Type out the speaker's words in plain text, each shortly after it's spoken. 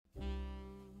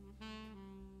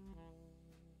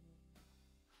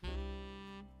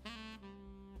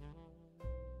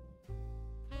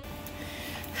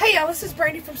Hey y'all, this is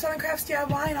Brandy from Southern Crafts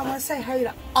DIY, and I want to say hey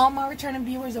to all my returning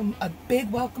viewers and a big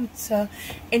welcome to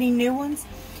any new ones.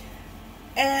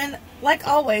 And like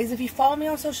always, if you follow me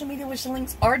on social media, which the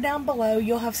links are down below,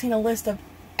 you'll have seen a list of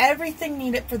everything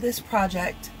needed for this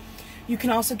project. You can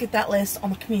also get that list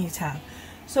on the community tab.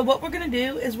 So what we're going to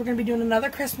do is we're going to be doing another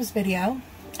Christmas video.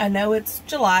 I know it's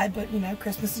July, but you know,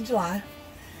 Christmas in July.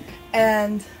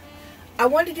 And I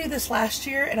wanted to do this last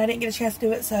year and I didn't get a chance to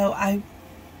do it, so I'm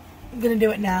going to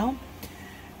do it now.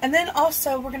 And then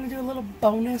also we're going to do a little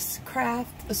bonus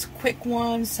craft, this quick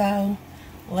one, so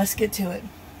let's get to it.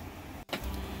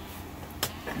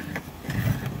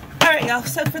 Alright y'all,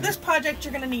 so for this project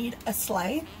you're going to need a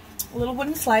sleigh, a little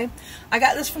wooden sleigh. I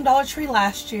got this from Dollar Tree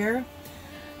last year.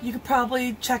 You could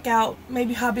probably check out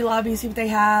maybe Hobby Lobby and see what they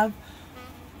have.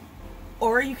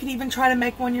 Or you could even try to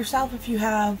make one yourself if you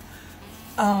have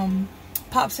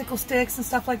popsicle sticks and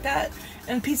stuff like that.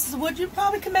 And pieces of wood, you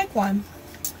probably can make one.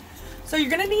 So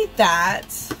you're going to need that.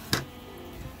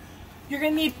 You're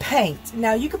going to need paint.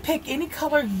 Now you could pick any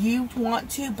color you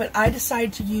want to, but I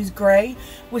decided to use gray,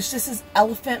 which this is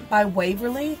Elephant by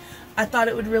Waverly. I thought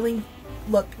it would really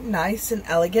look nice and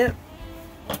elegant.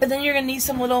 And then you're going to need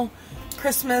some little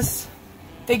Christmas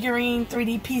figurine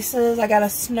 3D pieces. I got a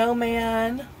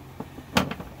snowman.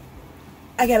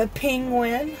 I got a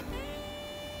penguin.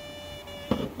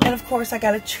 And of course I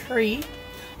got a tree.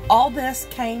 All this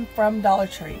came from Dollar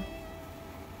Tree.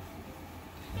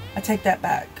 I take that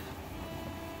back.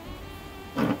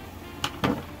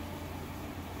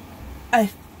 I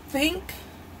think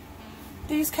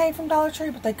these came from Dollar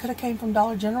Tree, but they could have came from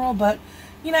Dollar General, but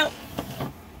you know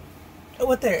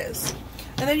what there is.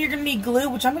 And then you're going to need glue,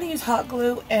 which I'm going to use hot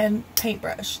glue and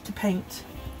paintbrush to paint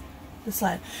the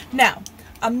sled. Now,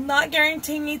 I'm not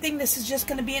guaranteeing anything. This is just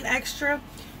going to be an extra.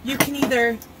 You can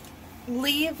either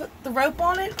leave the rope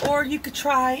on it, or you could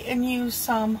try and use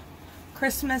some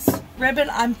Christmas ribbon.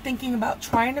 I'm thinking about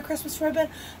trying the Christmas ribbon,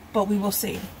 but we will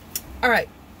see. Alright,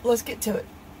 let's get to it.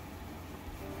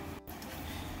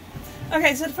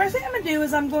 Okay, so the first thing I'm going to do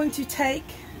is I'm going to take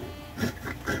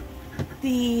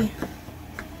the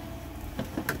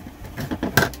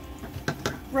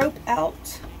rope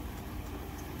out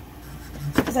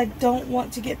because I don't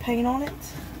want to get paint on it.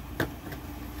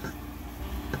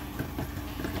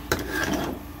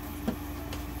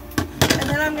 And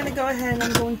then I'm going to go ahead and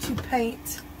I'm going to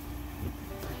paint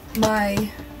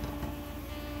my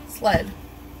sled.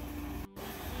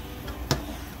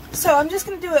 So I'm just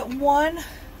going to do it one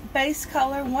base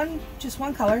color, just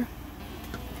one color.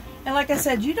 And like I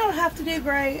said, you don't have to do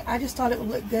gray. I just thought it would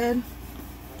look good.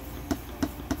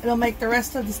 It'll make the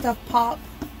rest of the stuff pop.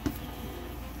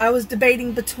 I was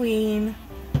debating between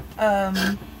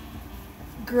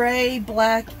gray,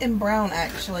 black, and brown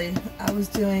actually. I was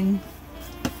doing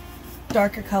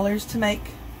darker colors to make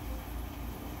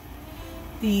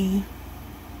the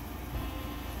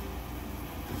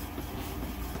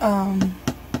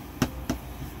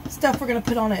stuff we're going to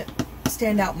put on it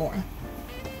stand out more.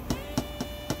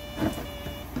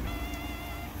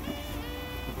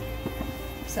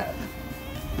 So,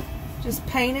 just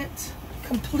paint it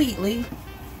completely.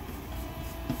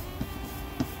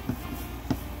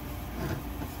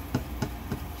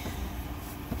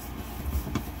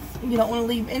 You don't want to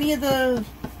leave any of the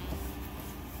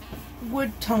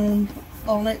wood tone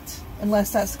on it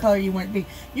unless that's the color you want it to be.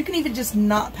 You can even just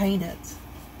not paint it.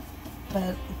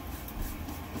 But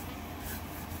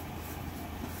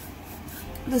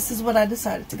this is what I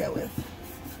decided to go with.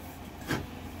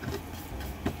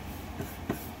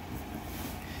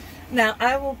 Now,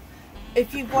 I will,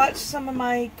 if you've watched some of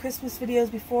my Christmas videos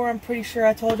before, I'm pretty sure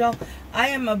I told y'all, I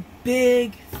am a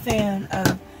big fan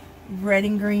of red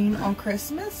and green on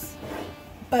Christmas,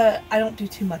 but I don't do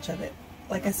too much of it.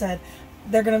 Like I said,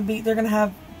 they're gonna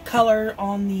have color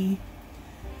on the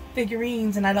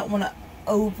figurines, and I don't want to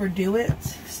overdo it,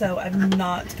 so I'm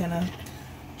not gonna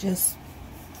just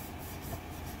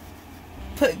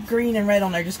put green and red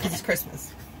on there just because it's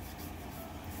Christmas.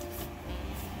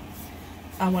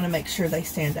 I want to make sure they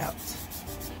stand out.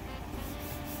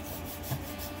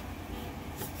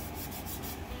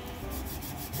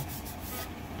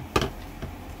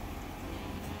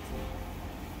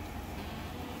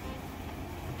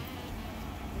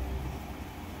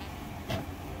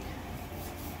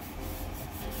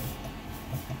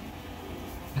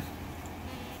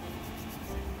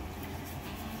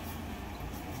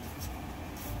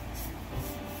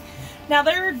 Now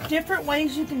there are different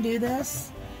ways you can do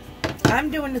this.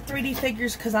 I'm doing the 3D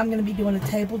figures because I'm going to be doing a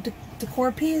table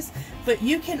decor piece, but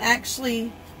you can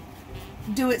actually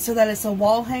do it so that it's a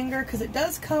wall hanger because it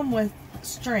does come with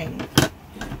string.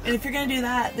 And And if you're going to do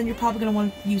that, then you're probably going to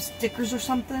want to use stickers or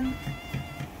something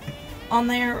on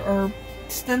there, or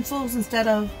stencils instead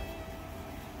of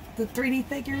the 3D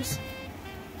figures.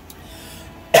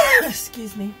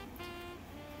 Excuse me.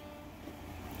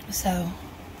 So,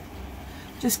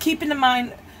 just keep in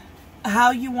mind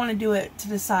how you want to do it to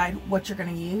decide what you're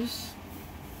going to use.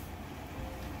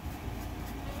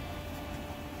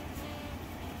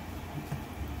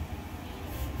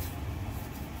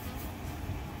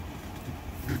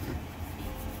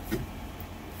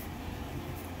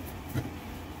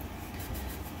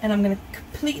 And I'm going to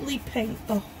completely paint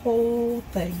the whole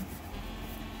thing.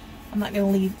 I'm not going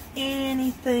to leave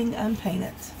anything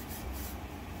unpainted,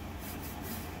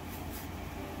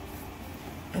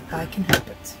 if I can help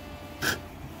it.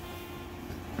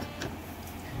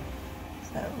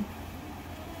 So,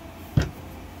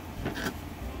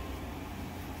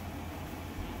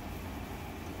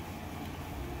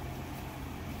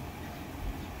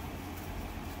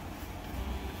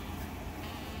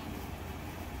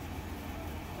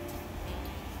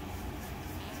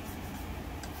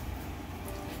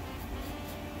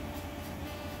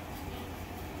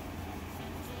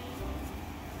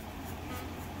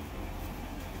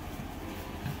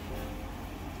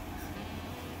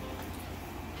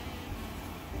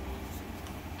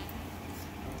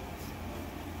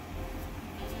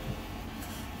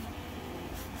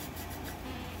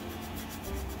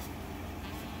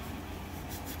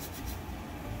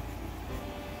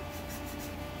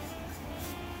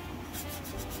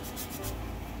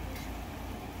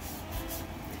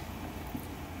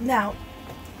 now,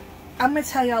 I'm going to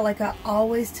tell y'all, like I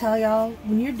always tell y'all,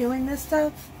 when you're doing this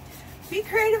stuff, be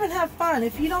creative and have fun.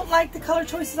 If you don't like the color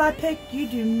choices I picked, you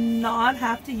do not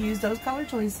have to use those color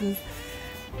choices.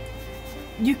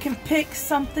 You can pick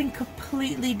something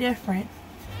completely different.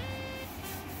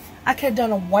 I could have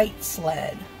done a white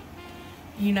sled,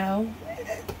 you know,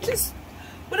 just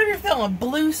whatever you're feeling, a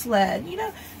blue sled, you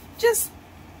know, just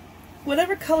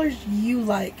whatever colors you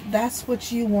like, that's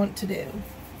what you want to do.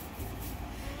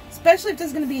 Especially if this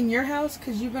is going to be in your house,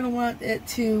 because you're going to want it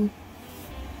to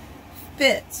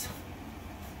fit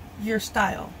your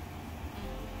style.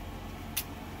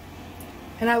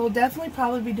 And I will definitely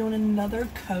probably be doing another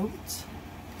coat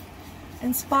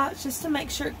and spots just to make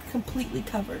sure it's completely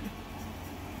covered.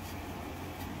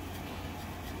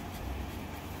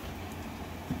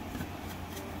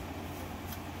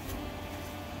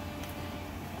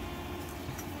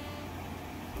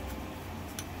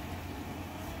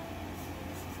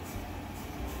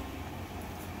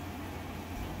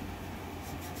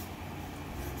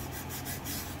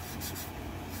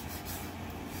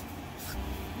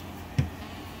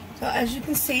 So as you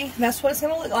can see, that's what it's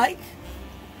going to look like.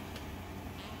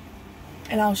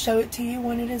 And I'll show it to you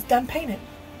when it is done painted.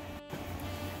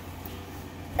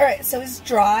 Alright, so it's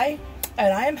dry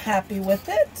and I am happy with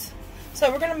it.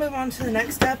 So we're going to move on to the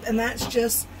next step, and that's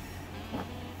just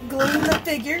gluing the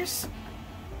figures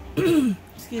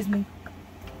excuse me,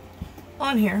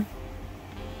 on here.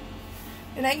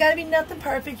 It ain't got to be nothing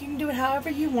perfect. You can do it however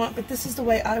you want, but this is the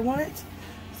way I want it.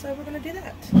 So we're going to do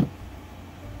that.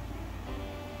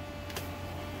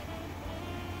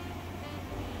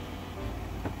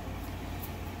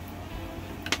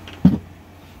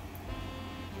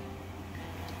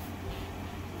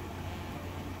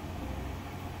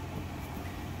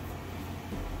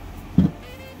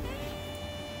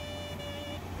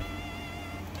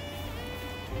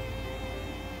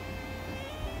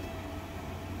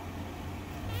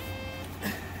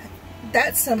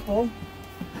 That's simple.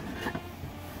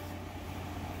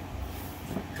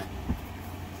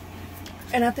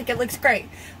 And I think it looks great.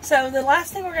 So the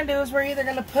last thing we're going to do is we're either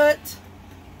going to put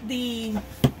the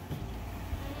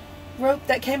rope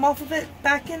that came off of it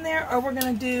back in there, or we're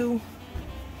going to do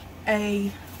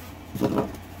a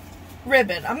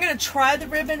ribbon. I'm going to try the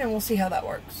ribbon and we'll see how that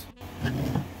works.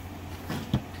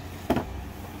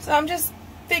 So I'm just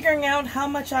figuring out how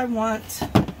much I want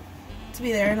to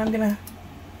be there, and I'm going to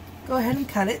go ahead and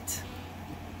cut it,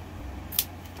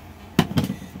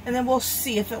 and then we'll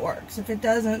see if it works. If it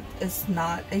doesn't, it's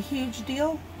not a huge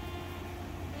deal.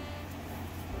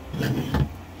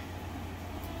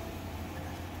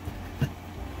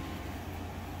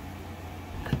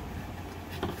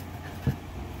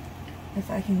 If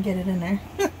I can get it in there.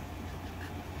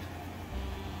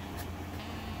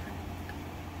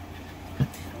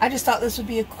 I just thought this would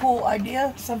be a cool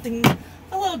idea, something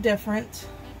a little different.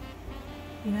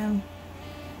 You know,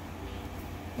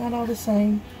 not all the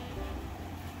same.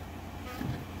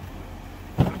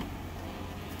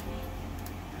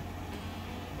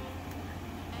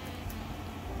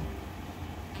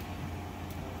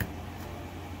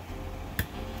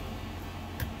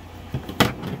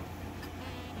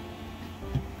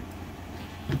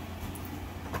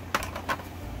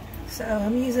 So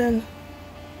I'm using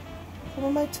some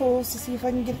of my tools to see if I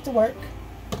can get it to work.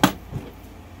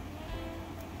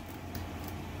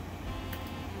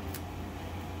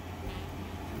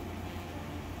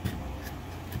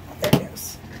 There it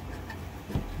goes.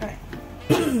 Alright.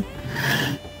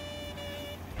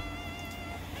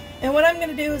 And what I'm going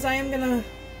to do is I am going to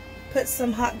put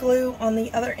some hot glue on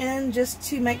the other end just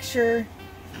to make sure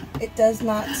it does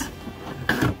not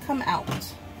come out.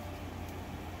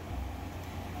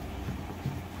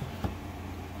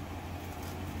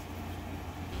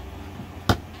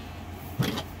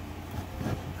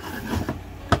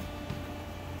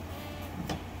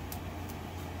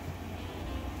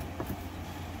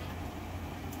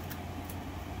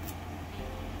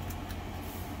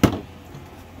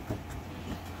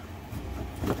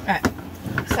 Alright,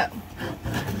 so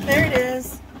there it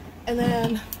is, and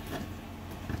then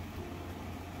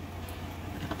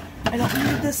I don't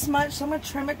need this much, so I'm going to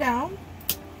trim it down.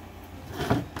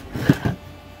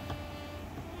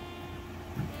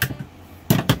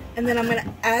 And then I'm going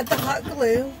to add the hot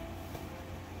glue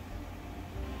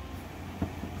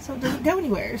so it doesn't go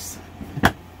anywhere.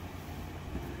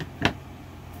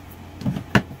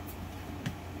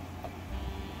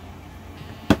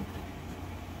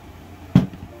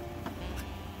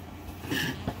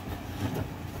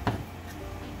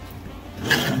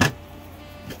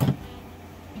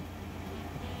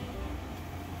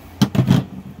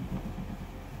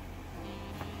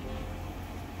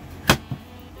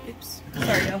 Oops,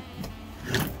 sorry y'all.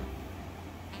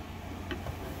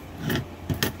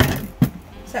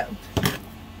 So,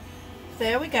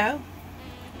 there we go.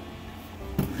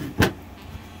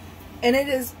 And it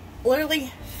is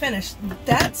literally finished.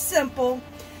 That's simple.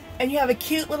 And you have a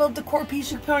cute little decor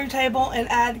piece you can put on your table and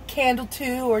add candle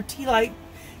to, or tea light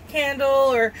candle,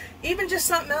 or even just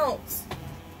something else.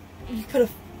 You could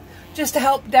have, just to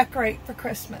help decorate for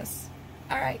Christmas.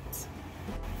 Alright.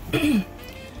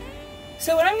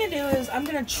 So what I'm going to do is I'm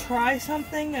going to try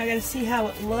something. I got to see how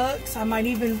it looks. I might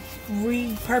even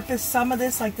repurpose some of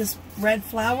this, like this red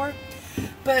flower.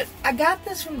 But I got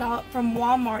this from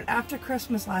Walmart after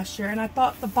Christmas last year, and I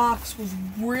thought the box was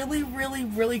really, really,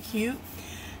 really cute.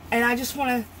 And I just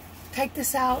want to take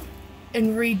this out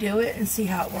and redo it and see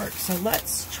how it works. So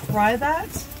let's try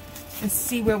that and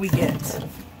see where we get.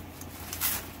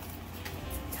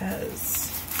 Because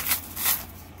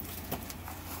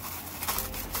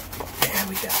there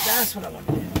we go. That's what I want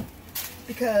to do.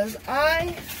 Because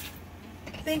I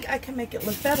think I can make it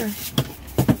look better.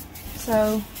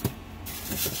 So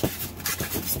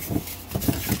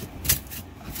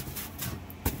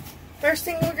first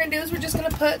thing we're going to do is we're just going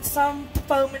to put some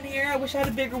foam in here. I wish I had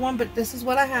a bigger one, but this is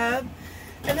what I have.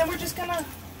 And then we're just going to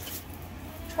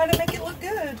try to make it look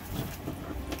good.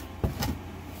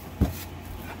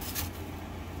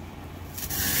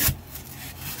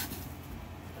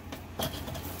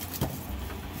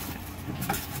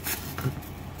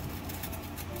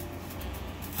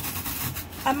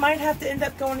 I might have to end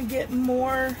up going and get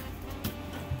more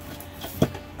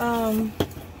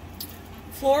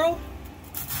floral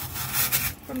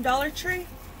from Dollar Tree.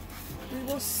 We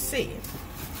will see.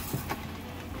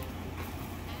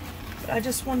 But I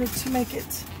just wanted to make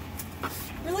it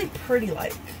really pretty,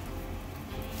 like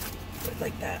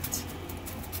that.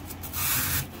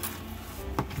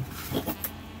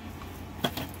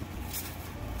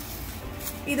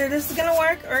 Either this is gonna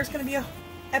work or it's gonna be an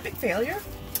epic failure,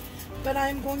 but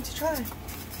I'm going to try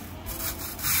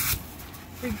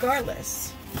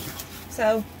regardless.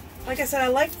 So like I said, I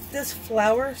like this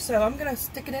flower, so I'm gonna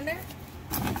stick it in there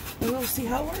and we'll see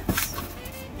how it works.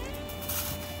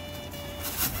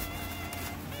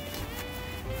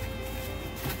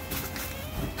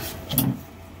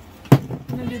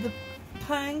 I'm gonna do the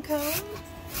pine cone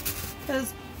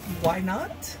because why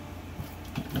not?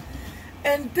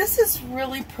 And this is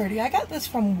really pretty. I got this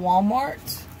from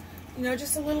Walmart. You know,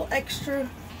 just a little extra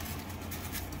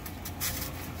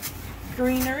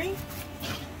greenery.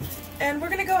 And we're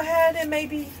going to go ahead and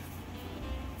maybe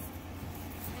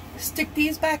stick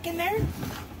these back in there.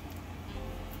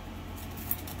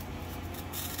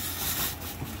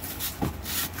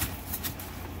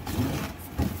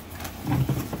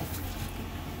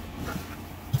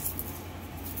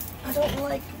 I don't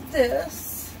like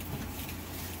this.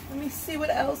 Let me see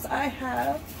what else I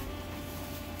have.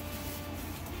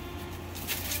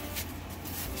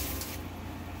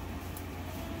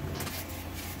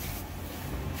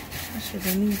 I should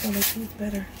have used other teeth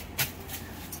better,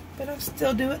 but I'll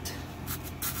still do it.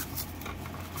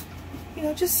 You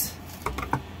know, just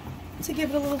to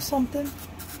give it a little something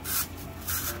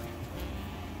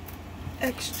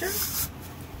extra.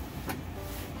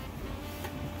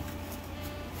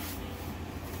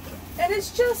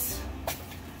 it's just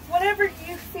whatever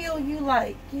you feel you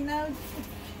like, you know.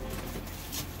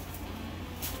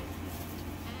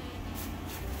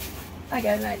 I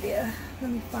got an idea. Let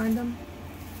me find them.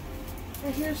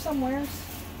 They're here somewhere.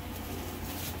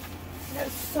 I got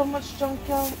so much junk,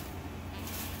 y'all.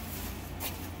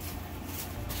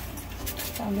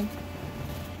 Found them.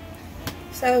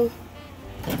 So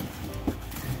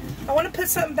I want to put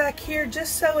something back here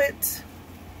just so it,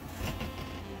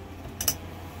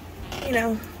 you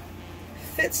know,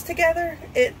 fits together.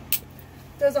 It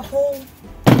does a whole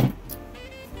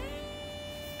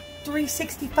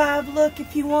 365 look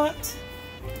if you want.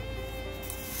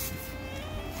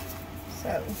 So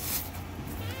let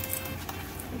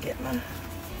me get my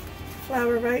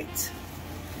flower right.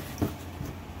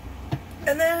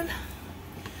 And then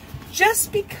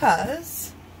just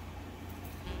because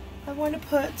I want to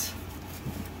put,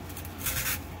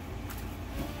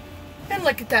 and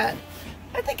look at that.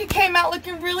 I think it came out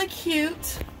looking really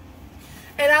cute.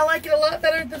 And I like it a lot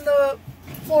better than the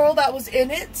floral that was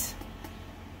in it.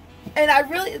 And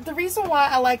the reason why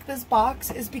I like this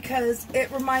box is because it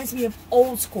reminds me of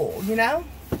old school, you know?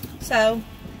 So,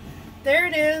 there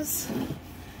it is.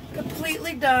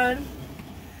 Completely done.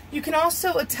 You can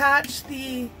also attach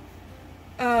the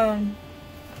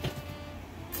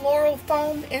floral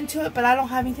foam into it, but I don't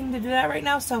have anything to do that right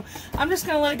now, so I'm just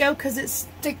going to let it go because it's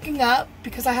sticking up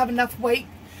because I have enough weight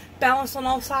balanced on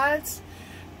all sides.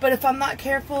 But if I'm not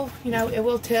careful, you know, it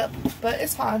will tip, but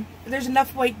it's fine. There's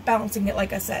enough weight balancing it,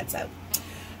 like I said. So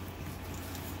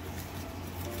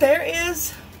there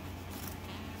is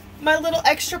my little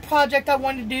extra project I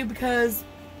wanted to do because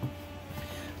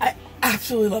I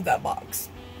absolutely love that box.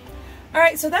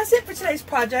 Alright, so that's it for today's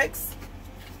projects.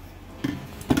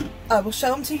 I will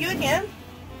show them to you again,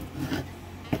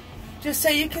 just so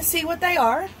you can see what they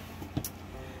are.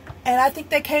 And I think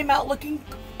they came out looking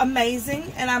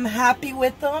amazing, and I'm happy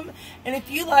with them. And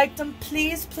if you liked them,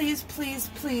 please, please, please,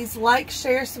 please like,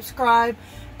 share, subscribe,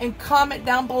 and comment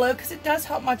down below, because it does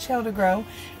help my channel to grow,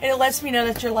 and it lets me know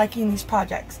that you're liking these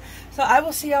projects. So I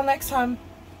will see y'all next time.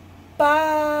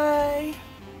 Bye.